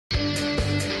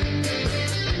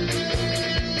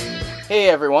Hey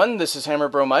everyone, this is Hammer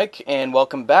Bro Mike, and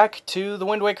welcome back to the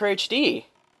Wind Waker HD.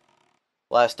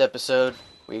 Last episode,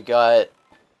 we got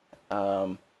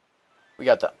the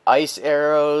ice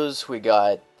arrows, we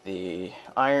got the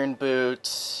iron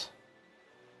boots,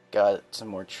 got some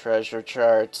more treasure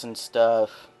charts and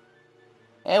stuff,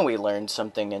 and we learned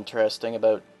something interesting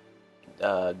about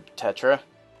Tetra.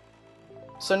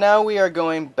 So now we are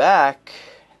going back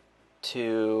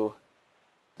to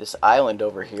this island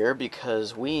over here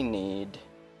because we need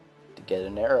to get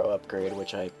an arrow upgrade,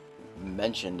 which I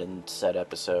mentioned in said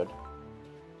episode.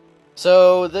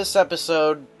 So this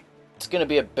episode, it's going to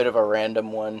be a bit of a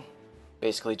random one.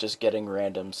 Basically just getting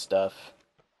random stuff.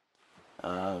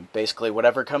 Basically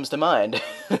whatever comes to mind.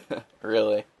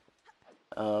 Really.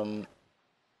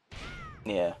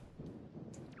 Yeah.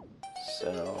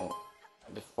 So,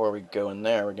 before we go in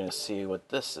there, we're going to see what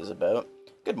this is about.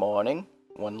 Good morning.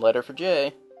 One letter for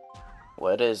J.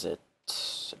 What is it?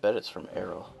 I bet it's from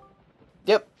Errol.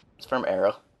 Yep, it's from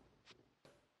Errol.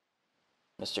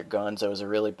 Mr. Gonzo is a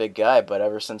really big guy, but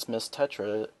ever since Miss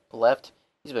Tetra left,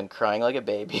 he's been crying like a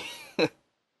baby.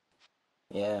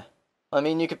 Yeah. I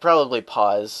mean, you could probably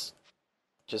pause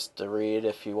just to read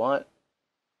if you want.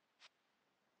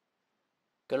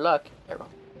 Good luck, Errol.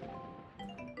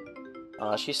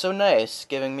 Aw, she's so nice,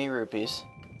 giving me rupees.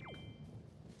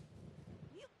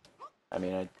 I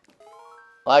mean,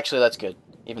 well, actually, that's good.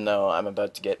 Even though I'm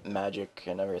about to get magic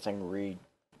and everything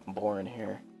reborn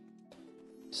here.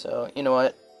 So, you know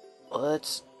what?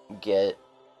 Let's get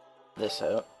this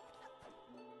out.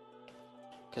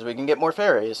 Because we can get more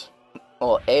fairies.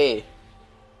 Well,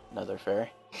 another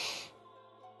fairy.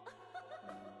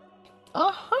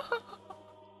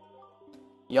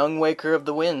 Young Waker of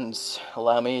the Winds,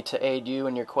 allow me to aid you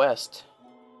in your quest.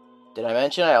 Did I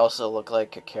mention I also look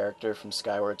like a character from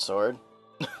Skyward Sword?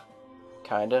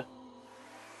 Kinda.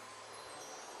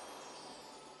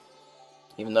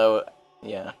 Even though,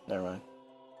 yeah, never mind.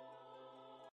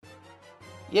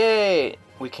 Yay!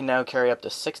 We can now carry up to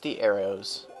 60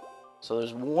 arrows. So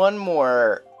there's one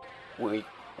more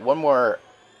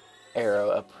arrow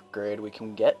upgrade we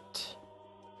can get.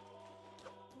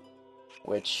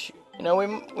 Which, you know,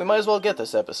 we might as well get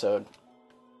this episode.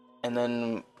 And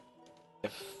then,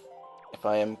 if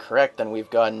I am correct, then we've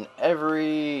gotten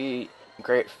every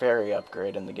Great Fairy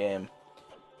upgrade in the game.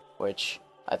 Which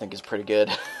I think is pretty good.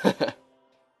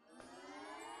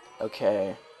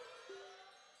 Okay.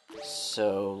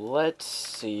 So, let's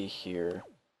see here.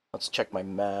 Let's check my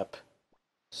map.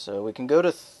 So, we can go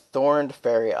to Thorned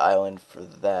Fairy Island for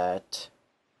that.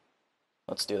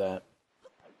 Let's do that.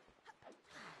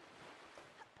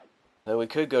 Though we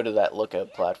could go to that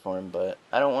lookout platform, but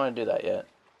I don't want to do that yet.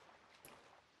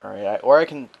 Alright, or I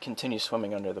can continue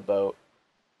swimming under the boat.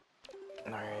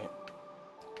 Alright.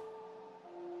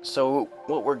 So,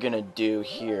 what we're gonna do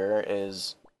here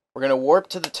is we're gonna warp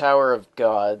to the Tower of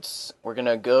Gods, we're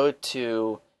gonna go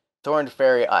to Thorned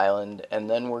Fairy Island, and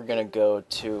then we're gonna go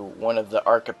to one of the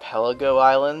archipelago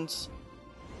islands,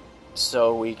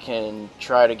 so we can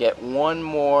try to get one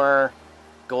more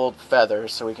gold feather,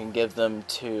 so we can give them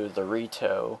to the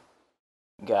Rito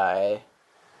guy,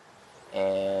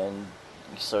 and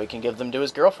so he can give them to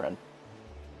his girlfriend.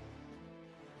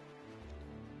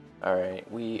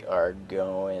 Alright, we are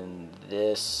going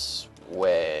this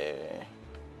way.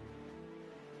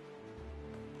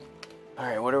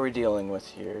 Alright, what are we dealing with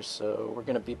here? So, we're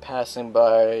going to be passing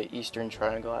by Eastern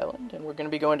Triangle Island, and we're going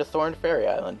to be going to Thorned Fairy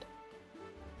Island.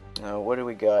 Now, what do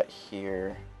we got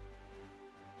here?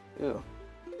 Ooh.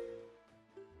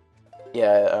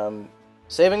 Yeah,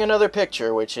 saving another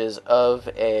picture, which is of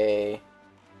a,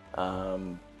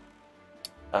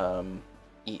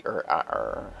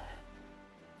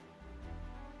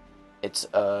 it's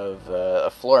of a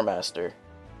floor master,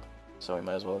 so we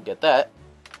might as well get that.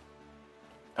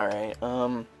 Alright,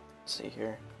 let's see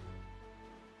here.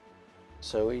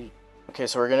 So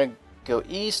so we're gonna go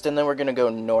east, and then we're gonna go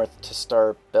north to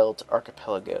Star Belt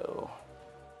Archipelago.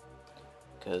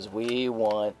 Because we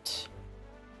want,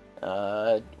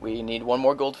 we need one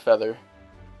more gold feather,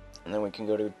 and then we can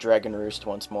go to Dragon Roost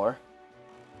once more.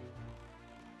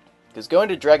 Because going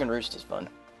to Dragon Roost is fun.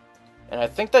 And I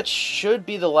think that should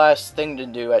be the last thing to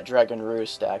do at Dragon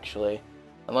Roost, actually.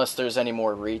 Unless there's any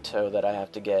more Rito that I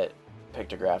have to get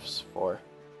pictographs for.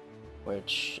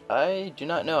 Which I do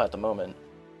not know at the moment.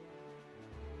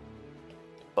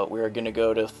 But we're going to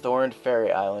go to Thorned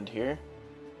Fairy Island here.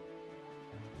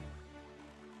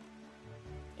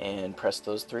 And press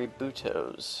those 3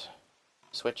 butos.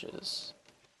 Switches.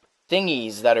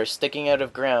 Thingies that are sticking out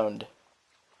of ground.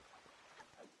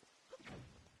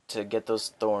 To get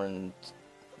those thorns,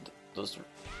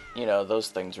 those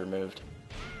things removed.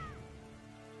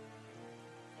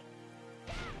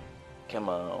 Come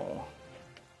on.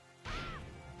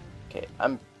 Okay,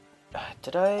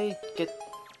 did I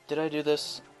do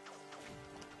this?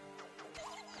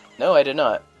 No, I did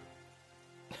not.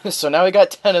 So now we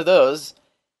got 10 of those,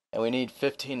 and we need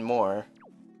 15 more.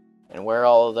 And where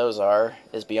all of those are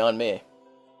is beyond me.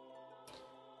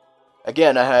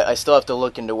 Again, I still have to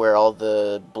look into where all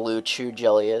the blue chew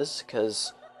jelly is,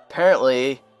 because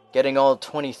apparently getting all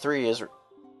 23 is...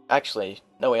 Actually,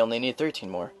 no, we only need 13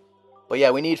 more. But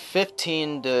yeah, we need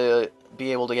 15 to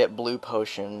be able to get blue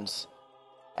potions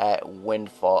at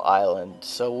Windfall Island.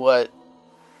 So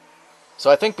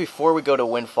I think before we go to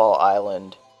Windfall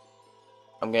Island,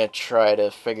 I'm gonna try to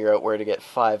figure out where to get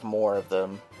 5 more of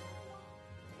them.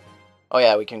 Oh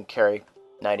yeah, we can carry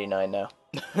 99 now.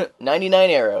 99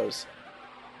 arrows.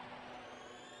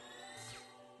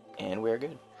 And we're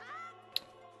good.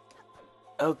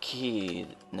 Okay,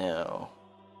 now.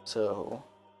 So,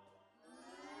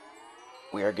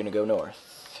 we are gonna go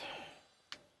north.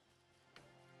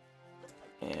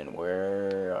 And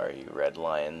where are you, red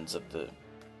lions of the...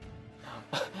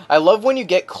 I love when you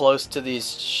get close to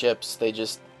these ships, they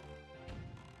just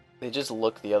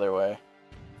look the other way.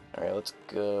 Alright, let's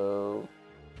go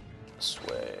this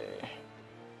way.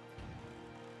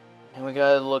 And we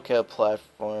gotta look at a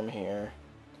platform here.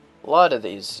 A lot of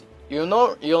these.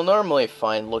 You'll normally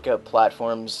find lookout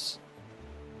platforms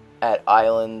at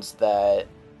islands that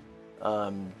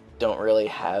don't really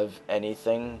have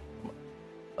anything.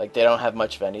 Like, they don't have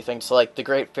much of anything. So, like, the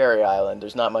Great Fairy Island,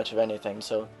 there's not much of anything,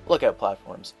 so lookout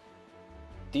platforms.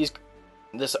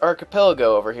 This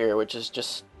archipelago over here, which is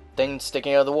just things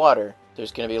sticking out of the water,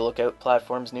 there's gonna be lookout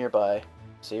platforms nearby.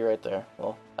 See right there.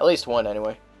 Well, at least one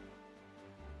anyway.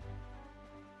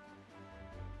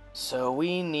 So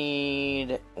we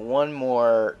need one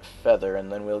more feather,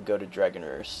 and then we'll go to Dragon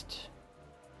Roost.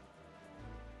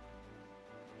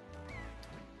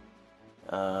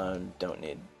 Don't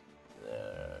need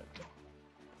that.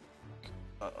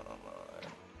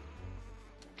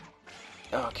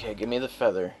 Okay, give me the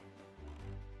feather.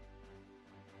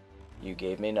 You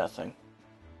gave me nothing.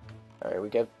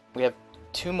 Alright, we have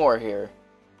 2 more here.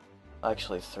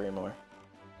 Actually, 3 more.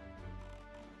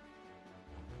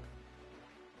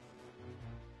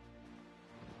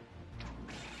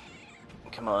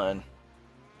 Come on.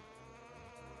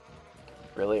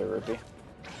 Really, a rupee?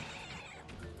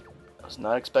 I was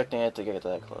not expecting it to get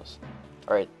that close.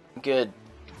 Alright, good.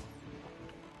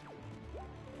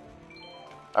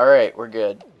 Alright, we're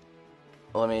good.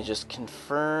 Let me just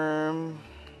confirm.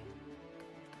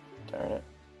 Darn it.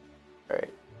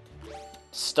 Alright.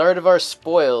 Start of our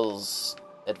spoils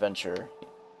adventure.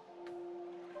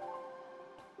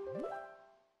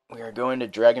 We are going to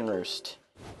Dragon Roost.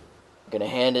 Gonna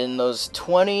hand in those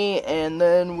 20, and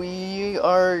then we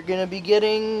are gonna be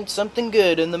getting something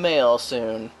good in the mail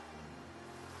soon.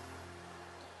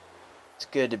 It's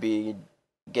good to be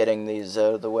getting these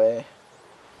out of the way.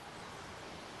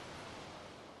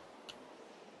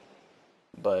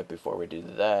 But before we do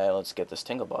that, let's get this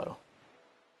tingle bottle.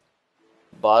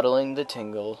 Bottling the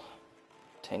tingle.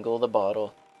 Tingle the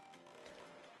bottle.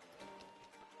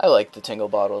 I like the tingle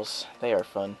bottles. They are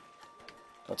fun.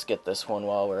 Let's get this one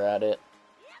while we're at it.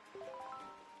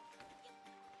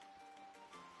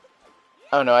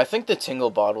 I don't know, I think the tingle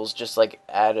bottles just like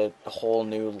add a whole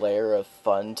new layer of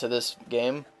fun to this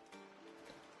game.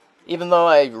 Even though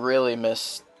I really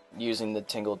miss using the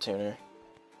tingle tuner.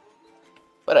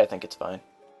 But I think it's fine.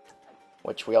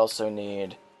 Which we also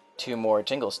need 2 more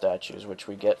tingle statues, which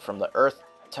we get from the Earth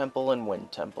Temple and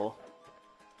Wind Temple.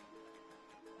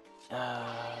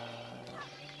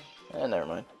 Never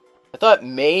mind. I thought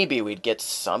maybe we'd get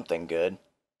something good.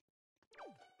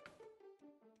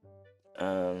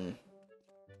 Yeah,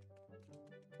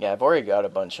 I've already got a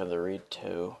bunch of the reed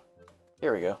too.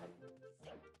 Here we go.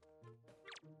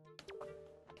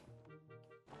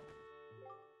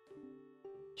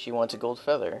 She wants a gold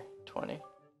feather. 20.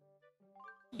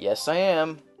 Yes, I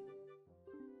am.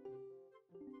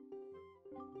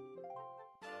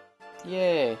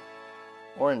 Yay.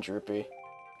 Orange rupee.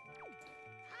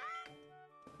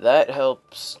 That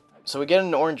helps. So we get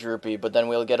an orange rupee, but then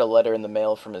we'll get a letter in the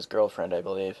mail from his girlfriend, I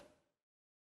believe.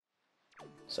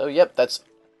 So, yep, that's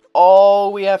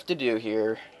all we have to do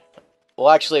here. Well,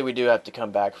 actually, we do have to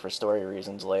come back for story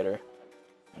reasons later.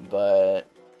 But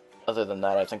other than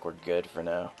that, I think we're good for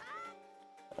now.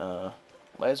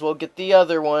 Might as well get the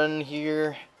other one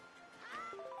here.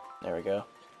 There we go.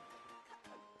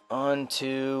 On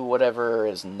to whatever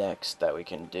is next that we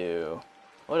can do.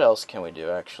 What else can we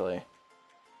do, actually?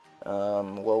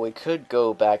 Well, we could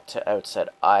go back to Outset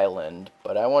Island,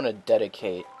 but I want to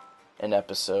dedicate an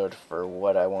episode for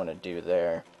what I want to do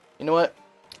there. You know what?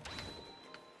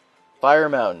 Fire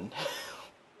Mountain.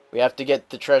 We have to get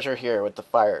the treasure here with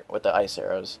the ice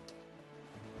arrows.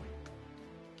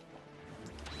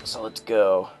 So let's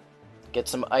go. Get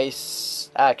some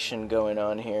ice action going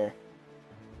on here.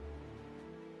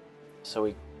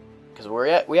 So because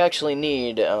we actually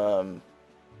need,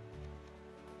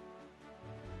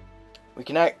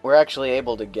 we're actually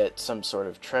able to get some sort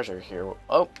of treasure here.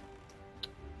 Oh!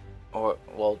 Or,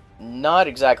 well, not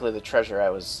exactly the treasure I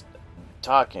was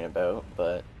talking about,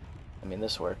 but, I mean,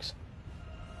 this works.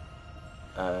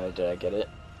 Did I get it?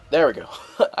 There we go.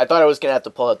 I thought I was gonna have to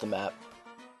pull out the map.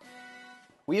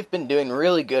 We've been doing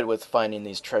really good with finding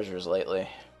these treasures lately.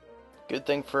 Good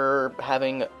thing for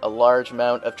having a large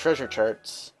amount of treasure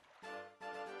charts.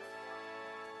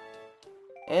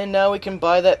 And now we can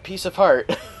buy that piece of heart.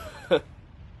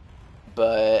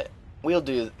 But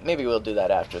maybe we'll do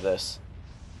that after this.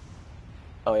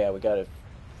 Oh yeah, we gotta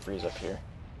freeze up here.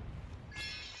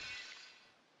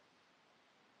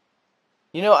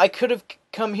 You know, I could have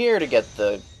come here to get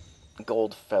the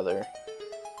gold feather.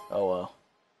 Oh well.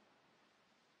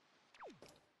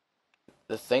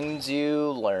 The things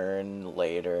you learn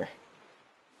later.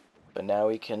 But now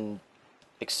we can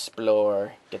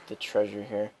explore, get the treasure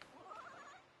here.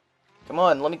 Come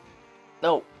on, let me...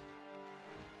 No.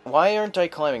 Why aren't I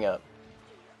climbing up?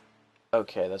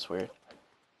 Okay, that's weird.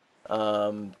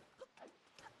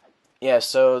 Yeah,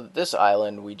 so this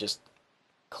island we just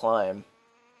climb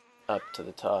up to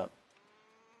the top.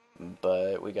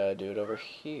 But we gotta do it over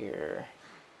here.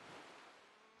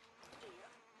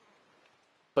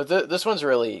 But this one's a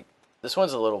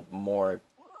little more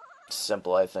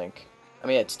simple, I think. I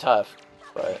mean, it's tough,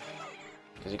 but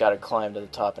because you gotta climb to the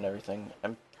top and everything.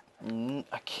 I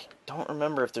don't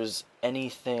remember if there's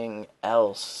anything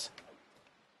else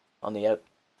on the out.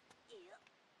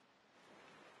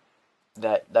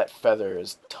 That feather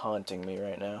is taunting me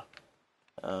right now.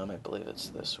 I believe it's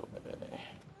this way.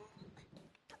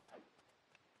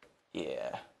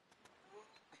 Yeah.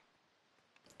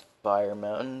 Fire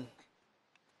Mountain.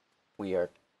 We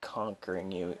are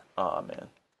conquering you. Aw, man.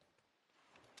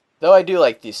 Though I do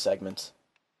like these segments.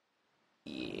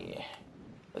 Yeah.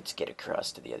 Let's get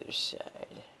across to the other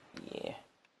side. Yeah.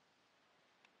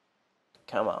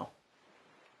 Come on.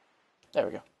 There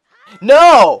we go.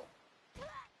 No!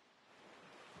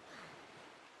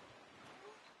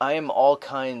 I am all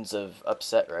kinds of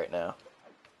upset right now.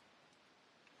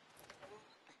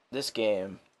 This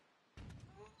game,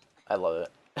 I love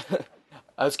it.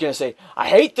 I was gonna say, I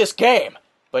hate this game!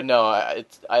 But no,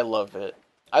 I love it.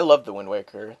 I love The Wind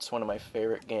Waker. It's one of my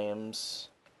favorite games.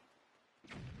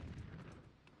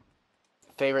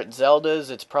 Favorite Zeldas,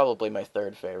 it's probably my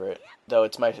third favorite. Though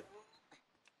it's my...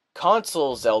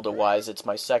 Console Zelda-wise, it's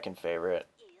my second favorite.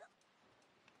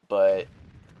 But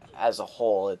as a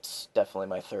whole, it's definitely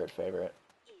my third favorite.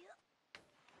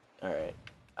 Alright.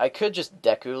 I could just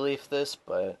Deku Leaf this,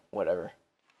 but whatever.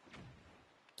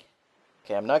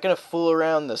 Okay, I'm not gonna fool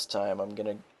around this time. I'm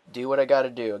gonna do what I gotta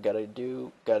do. Gotta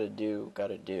do.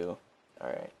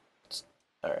 Alright.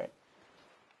 Alright.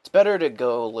 It's better to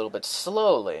go a little bit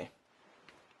slowly.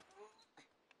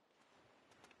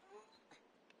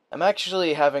 I'm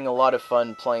actually having a lot of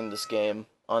fun playing this game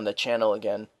on the channel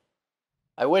again.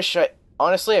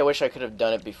 Honestly, I wish I could have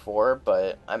done it before,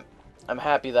 but I'm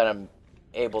happy that I'm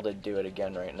able to do it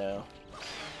again right now.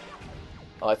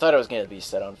 Oh, I thought I was going to be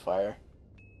set on fire.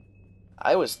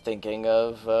 I was thinking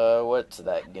of, what's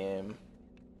that game?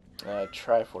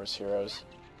 Triforce Heroes.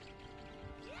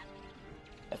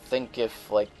 I think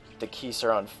if, like, the keys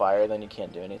are on fire, then you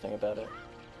can't do anything about it.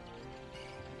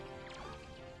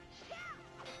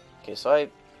 Okay, so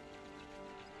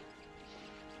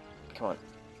come on.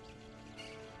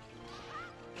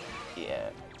 Yeah,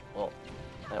 well,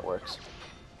 that works.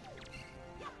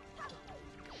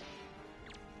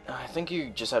 I think you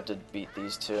just have to beat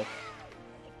these two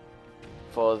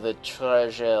for the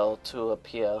treasure to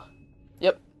appear.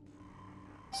 Yep.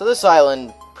 So this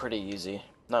island, pretty easy.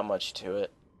 Not much to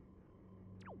it.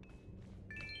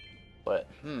 But,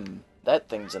 that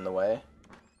thing's in the way.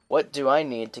 What do I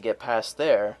need to get past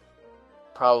there?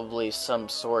 Probably some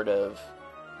sort of,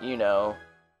 you know,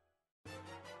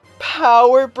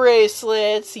 power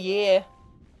bracelets, yeah.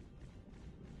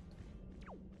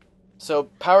 So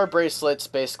power bracelets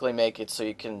basically make it so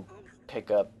you can pick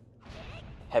up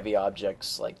heavy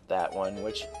objects like that one,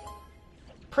 which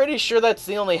pretty sure that's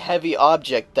the only heavy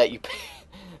object that you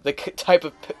the type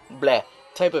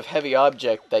of heavy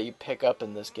object that you pick up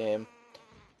in this game.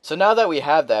 So now that we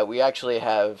have that, we actually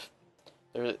have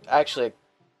there's actually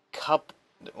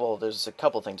there's a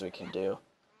couple things we can do.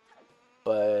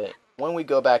 But when we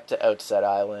go back to Outset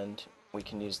Island, We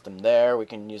can use them there. We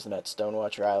can use them at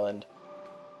Stonewatcher Island.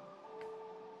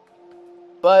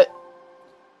 But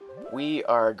we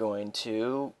are going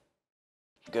to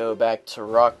go back to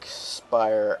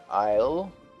Rockspire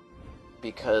Isle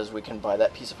because we can buy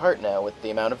that piece of heart now with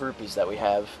the amount of rupees that we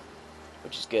have,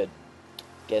 which is good.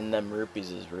 Getting them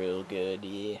rupees is real good,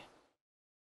 yeah.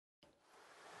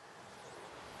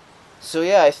 So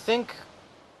yeah, I think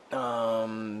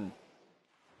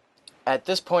at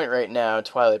this point right now,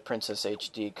 Twilight Princess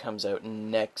HD comes out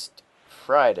next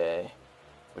Friday,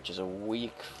 which is a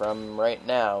week from right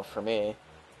now for me,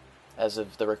 as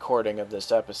of the recording of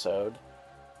this episode.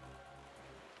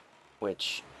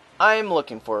 Which, I'm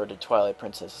looking forward to Twilight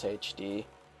Princess HD.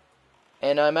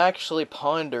 And I'm actually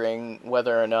pondering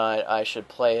whether or not I should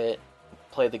play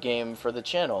the game for the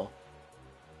channel.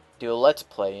 Do a Let's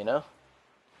Play, you know?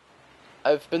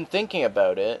 I've been thinking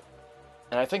about it,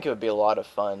 and I think it would be a lot of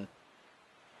fun.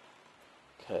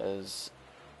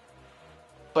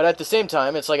 But at the same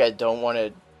time, it's like I don't want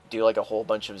to do like a whole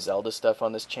bunch of Zelda stuff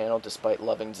on this channel, despite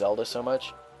loving Zelda so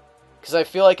much. Because I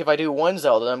feel like if I do one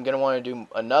Zelda, I'm going to want to do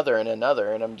another,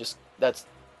 and that's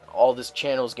all this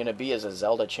channel is going to be, is a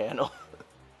Zelda channel.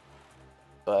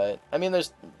 But, I mean,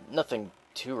 there's nothing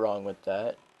too wrong with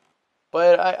that.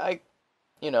 But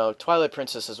you know, Twilight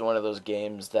Princess is one of those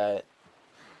games that,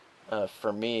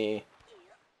 for me,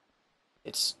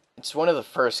 it's one of the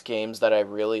first games that I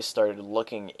really started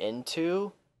looking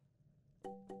into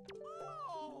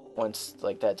once,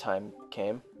 like, that time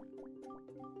came.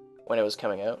 When it was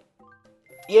coming out.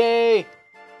 Yay!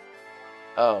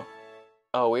 Oh.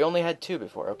 Oh, we only had 2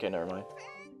 before. Okay, never mind.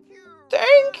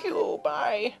 Thank you,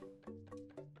 bye!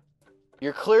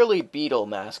 You're clearly Beetle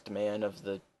Masked Man of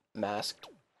the Masked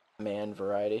Man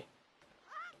variety.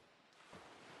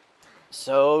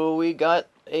 So, we got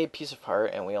a piece of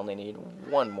heart, and we only need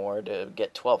 1 more to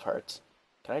get 12 hearts.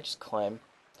 Can I just climb?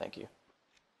 Thank you.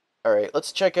 Alright,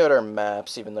 let's check out our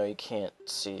maps, even though you can't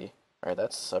see. Alright,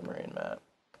 that's a submarine map.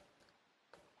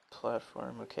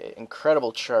 Platform, okay.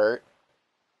 Incredible chart.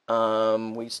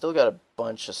 We still got a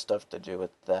bunch of stuff to do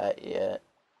with that yet.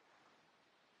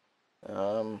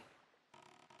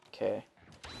 Okay.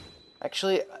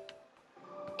 Actually,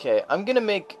 okay, I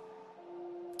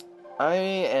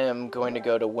am going to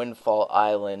go to Windfall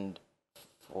Island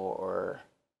for...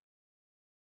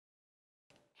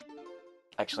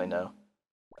 Actually, no.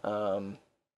 You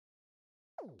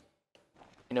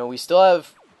know, we still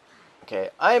have... Okay,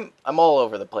 I'm all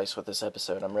over the place with this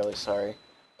episode. I'm really sorry.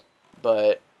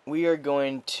 But we are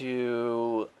going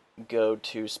to go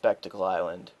to Spectacle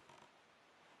Island.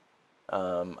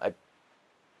 I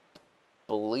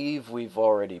believe we've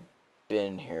already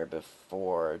been here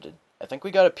before. I think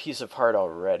we got a piece of heart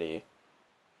already.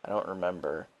 I don't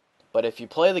remember. But if you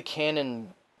play the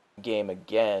canon game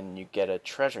again, you get a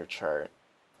treasure chart.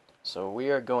 So we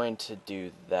are going to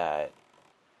do that.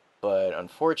 But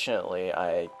unfortunately,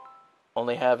 I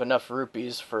only have enough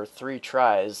rupees for 3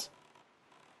 tries.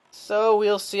 So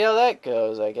we'll see how that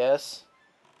goes, I guess.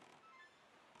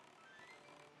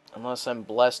 Unless I'm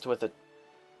blessed with a...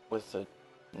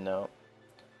 No.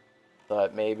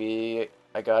 Thought maybe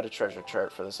I got a treasure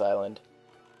chart for this island.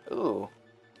 Ooh.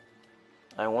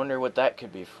 I wonder what that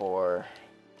could be for.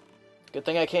 Good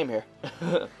thing I came here.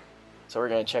 So we're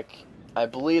gonna check. I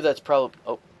believe that's probably...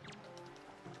 Oh.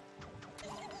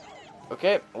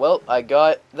 Okay, well, I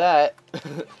got that.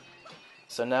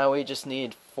 So now we just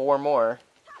need 4 more.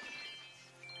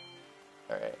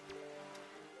 Alright.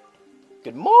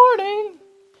 Good morning!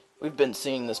 We've been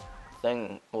seeing this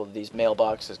thing, well, these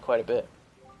mailboxes quite a bit.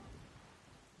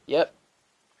 Yep.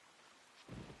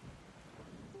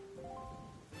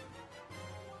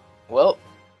 Well.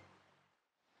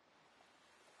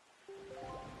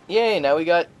 Yay, now we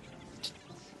got...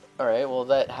 Alright, well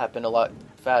that happened a lot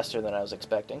faster than I was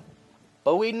expecting.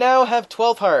 But we now have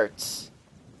 12 hearts!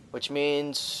 Which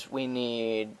means we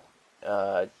need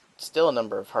still a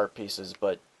number of heart pieces,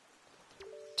 but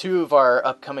 2 of our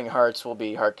upcoming hearts will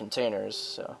be heart containers,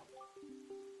 so...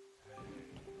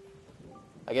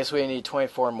 I guess we need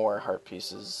 24 more heart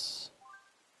pieces.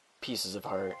 Pieces of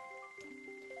heart.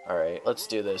 Alright, let's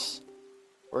do this.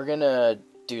 We're gonna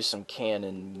do some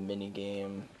canon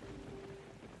minigame.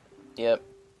 Yep.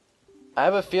 I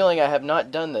have a feeling I have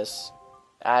not done this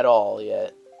at all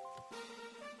yet.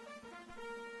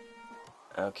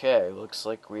 Okay, looks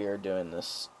like we are doing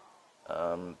this.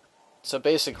 So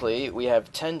basically, we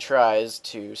have 10 tries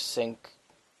to sink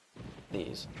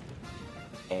these.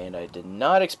 And I did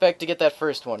not expect to get that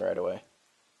first one right away.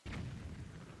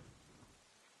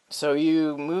 So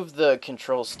you move the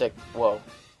control stick... Whoa.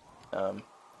 I'm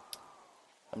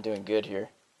doing good here.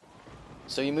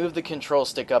 So you move the control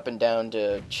stick up and down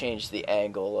to change the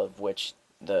angle of which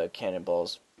the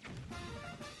cannonballs.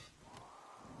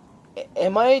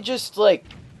 Am I just like...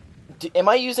 am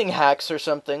I using hacks or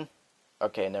something?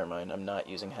 Okay, never mind. I'm not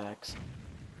using hacks.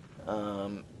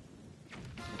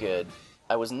 Good.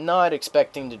 I was not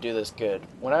expecting to do this good.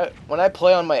 When I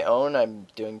play on my own, I'm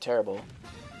doing terrible.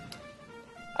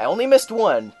 I only missed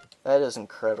one. That is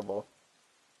incredible.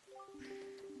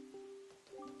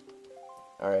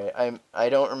 Alright, I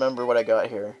don't remember what I got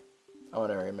here. I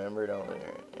want to remember, don't I?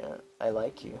 Yeah, I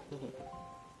like you.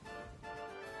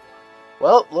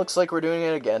 Well, looks like we're doing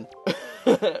it again.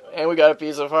 And we got a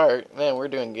piece of heart. Man, we're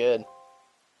doing good.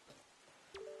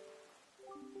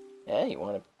 Yeah, you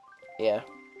want to... yeah.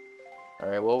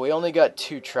 Alright, well, we only got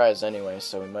 2 tries anyway,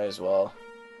 so we might as well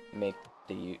make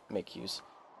use.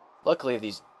 Luckily,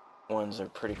 these ones are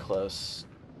pretty close.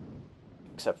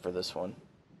 Except for this one.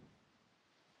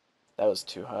 That was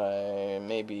too high.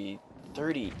 Maybe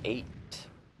 38.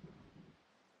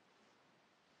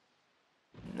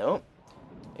 Nope.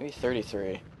 Maybe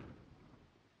 33.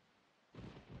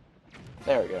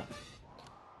 There we go.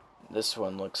 This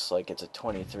one looks like it's a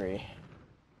 23.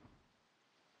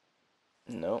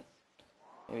 Nope.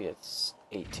 Maybe it's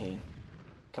 18.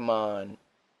 Come on.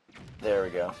 There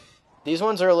we go. These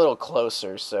ones are a little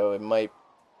closer, so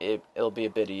it'll be a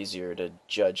bit easier to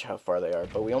judge how far they are.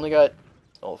 But we only got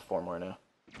 4 more now.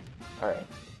 Alright.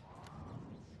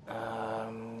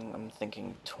 I'm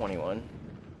thinking 21.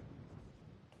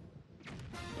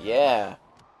 Yeah.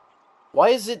 Why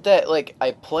is it that, like, I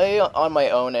play on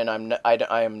my own and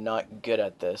I am not good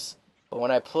at this, but when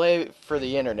I play for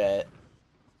the internet,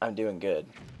 I'm doing good.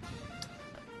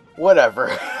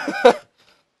 Whatever.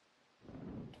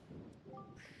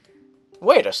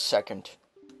 Wait a second.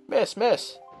 Miss.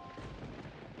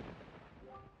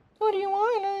 What do you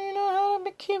want? You know how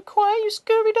to keep quiet, you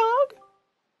Scooby Dog?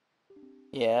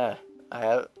 Yeah, I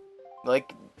have...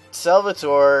 like,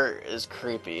 Salvatore is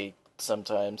creepy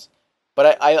sometimes.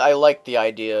 But I like the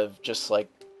idea of just, like,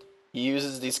 he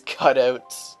uses these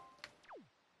cutouts.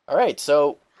 Alright,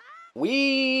 so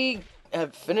we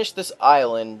have finished this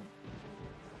island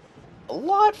a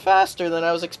lot faster than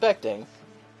I was expecting.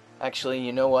 Actually,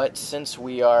 you know what? Since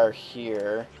we are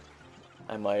here,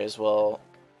 I might as well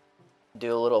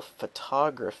do a little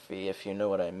photography, if you know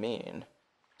what I mean.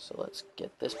 So let's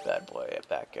get this bad boy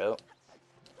back out.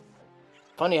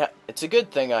 Funny how... it's a good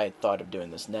thing I thought of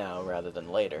doing this now rather than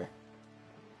later.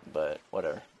 But,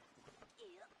 whatever.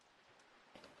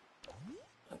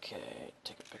 Okay,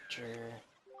 take a picture.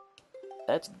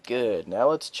 That's good. Now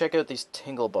let's check out these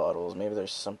tingle bottles. Maybe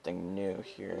there's something new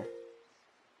here.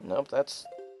 Nope, that's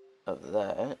of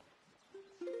that.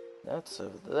 That's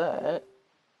of that.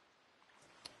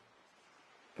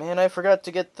 Man, I forgot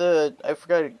to get a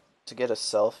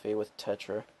selfie with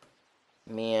Tetra.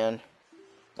 Man.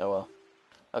 Oh well.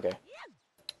 Okay.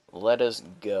 Let us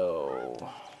go.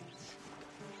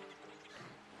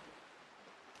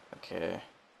 Okay.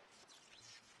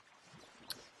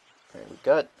 Alright, we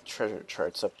got treasure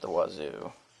charts up the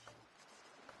wazoo.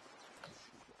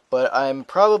 But I'm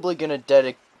probably gonna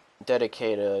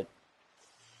dedicate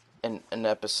an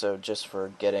episode just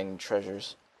for getting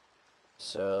treasures.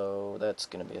 So that's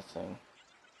gonna be a thing.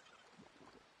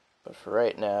 But for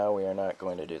right now, we are not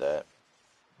going to do that.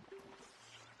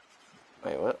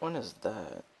 Wait, what one is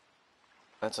that?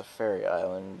 That's a fairy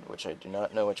island, which I do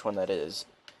not know which one that is.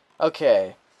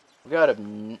 Okay.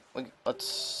 Let's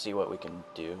see what we can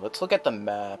do. Let's look at the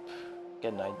map.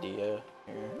 Get an idea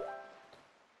here.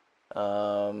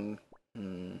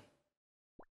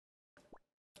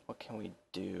 What can we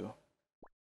do?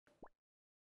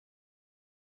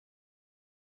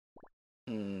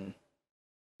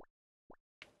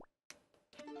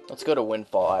 Let's go to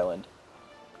Windfall Island.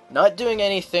 Not doing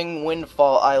anything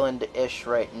Windfall Island-ish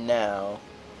right now.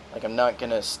 Like, I'm not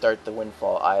gonna start the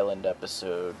Windfall Island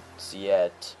episodes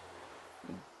yet.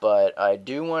 But I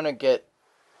do want to get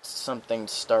something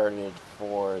started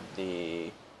for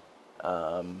the...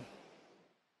 I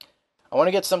want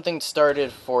to get something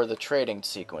started for the trading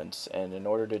sequence, and in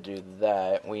order to do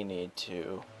that, we need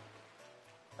to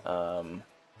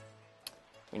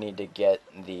get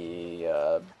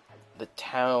the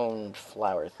town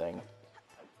flower thing.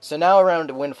 So now around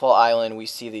Windfall Island, we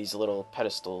see these little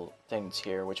pedestal things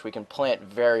here, which we can plant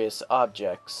various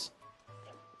objects.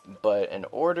 But in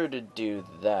order to do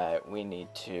that, we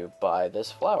need to buy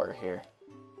this flower here.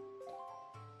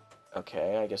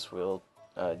 Okay, I guess we'll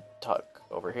talk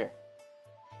over here.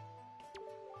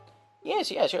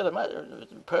 Yes, you're the mother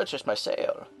who purchased my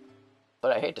sale.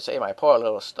 But I hate to say my poor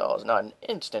little stall is not an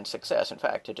instant success. In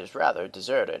fact, it is rather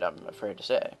deserted, I'm afraid to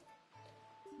say.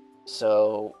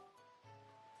 So,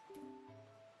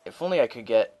 if only I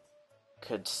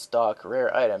could stock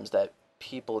rare items that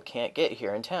people can't get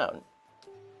here in town.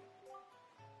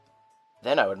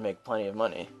 Then I would make plenty of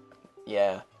money.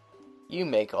 Yeah, you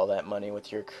make all that money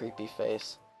with your creepy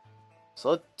face. So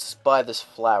let's buy this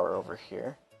flower over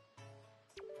here.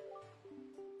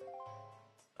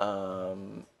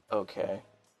 Okay.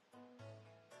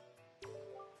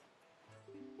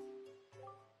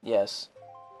 Yes.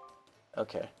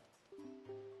 Okay.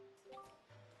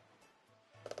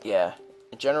 Yeah,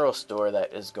 a general store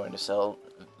that is going to sell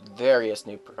various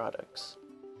new products.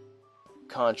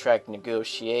 Contract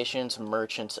negotiations,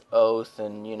 merchant's oath,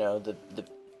 and the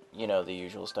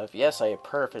usual stuff. Yes, I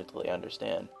perfectly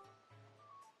understand.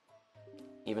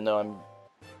 Even though I'm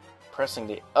pressing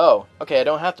the... Oh, okay, I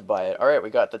don't have to buy it. Alright, we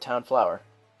got the town flower.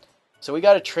 So we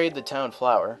gotta trade the town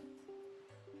flower.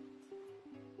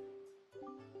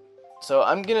 So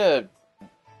I'm gonna...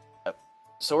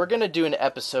 So we're gonna do an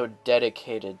episode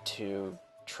dedicated to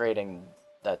trading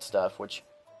that stuff, which,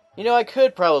 I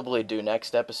could probably do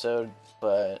next episode,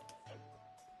 but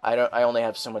I only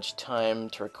have so much time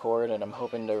to record, and I'm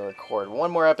hoping to record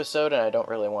one more episode, and I don't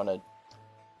really want to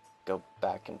go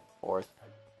back and forth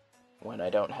when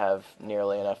I don't have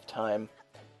nearly enough time.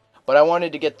 But I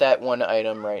wanted to get that one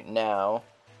item right now,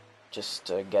 just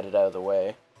to get it out of the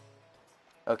way.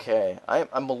 Okay,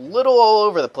 I'm a little all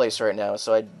over the place right now,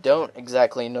 so I don't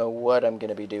exactly know what I'm going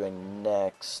to be doing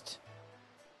next.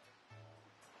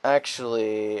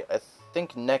 Actually, I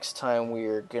think next time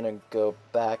we're going to go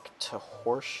back to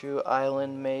Horseshoe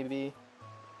Island, maybe?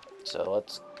 So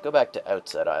let's go back to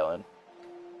Outset Island.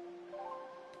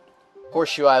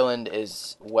 Horseshoe Island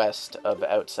is west of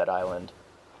Outset Island.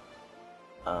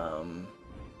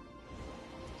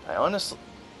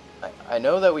 I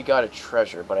know that we got a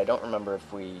treasure, but I don't remember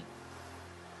if we...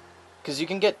 Because you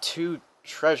can get 2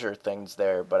 treasure things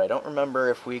there, but I don't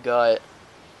remember if we got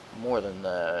more than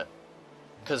that.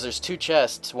 Because there's 2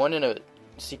 chests, one in a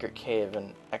secret cave,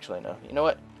 and... Actually, no. You know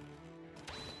what?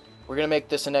 We're going to make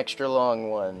this an extra long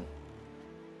one.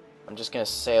 I'm just going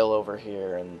to sail over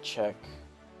here and check.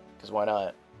 Because why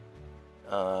not?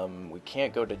 We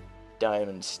can't go to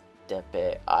Diamond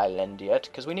Steppe Island yet,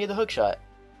 because we need the hookshot.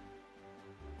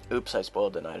 Oops, I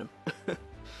spoiled an item.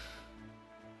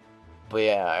 But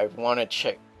yeah, I want to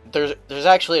check. There's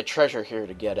actually a treasure here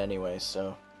to get anyway,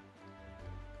 so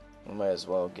we might as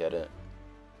well get it.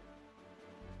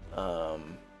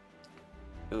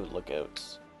 Ooh,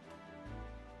 lookouts.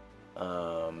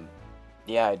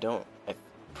 Yeah, I'm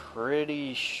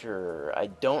pretty sure. I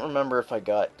don't remember if I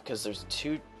got, because there's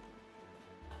 2.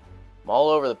 I'm all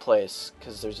over the place,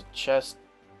 because there's a chest.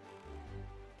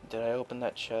 Did I open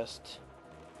that chest?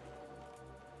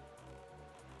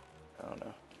 I don't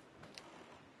know.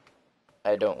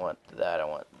 I don't want that, I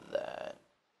want that.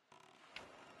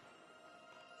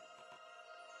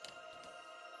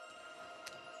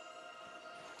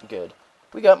 Good.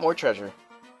 We got more treasure.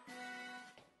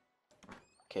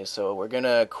 Okay, so we're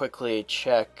gonna quickly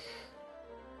check.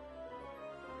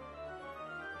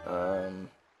 I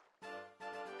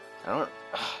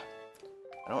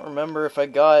don't remember if I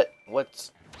got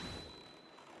what's...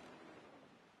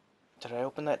 Did I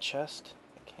open that chest?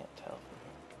 I can't tell.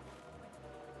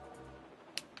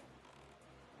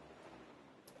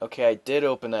 Okay, I did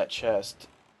open that chest.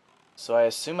 So I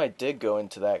assume I did go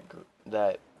into that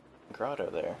grotto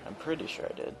there. I'm pretty sure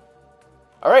I did.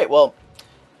 Alright, well...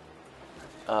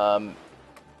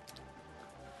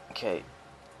 Okay.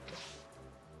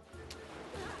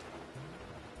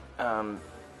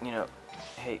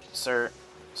 Hey, sir,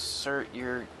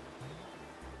 you're...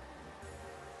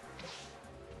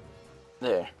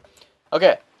 There.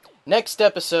 Okay, next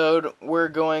episode, we're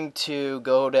going to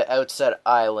go to Outset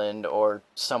Island or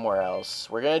somewhere else.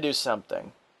 We're gonna do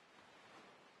something.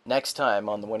 Next time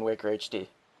on the Wind Waker HD.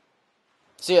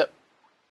 See ya!